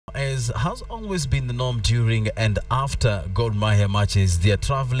As has always been the norm during and after Gor Mahia matches, their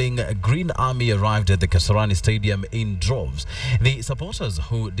travelling Green Army arrived at the Kasarani Stadium in droves. The supporters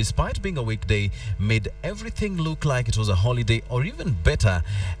who, despite being a weekday, made everything look like it was a holiday or even better,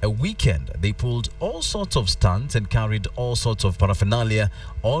 a weekend. They pulled all sorts of stunts and carried all sorts of paraphernalia,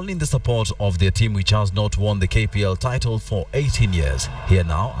 all in the support of their team, which has not won the KPL title for 18 years. Here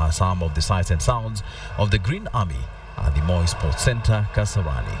now are some of the sights and sounds of the Green Army at the Moi Sports Center,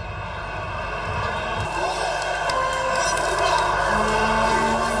 Kasarani.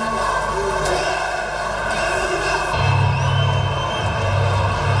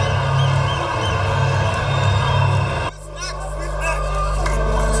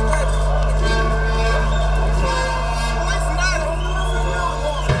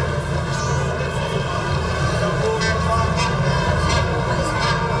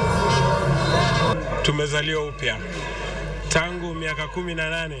 Tumezaliwa upya. Tangu miaka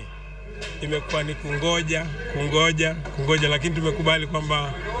 18 imekuwa ni kungoja, lakini tumekubali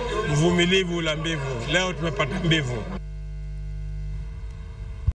kwamba mvumilivu la mbivu. Leo tumepata mbivu.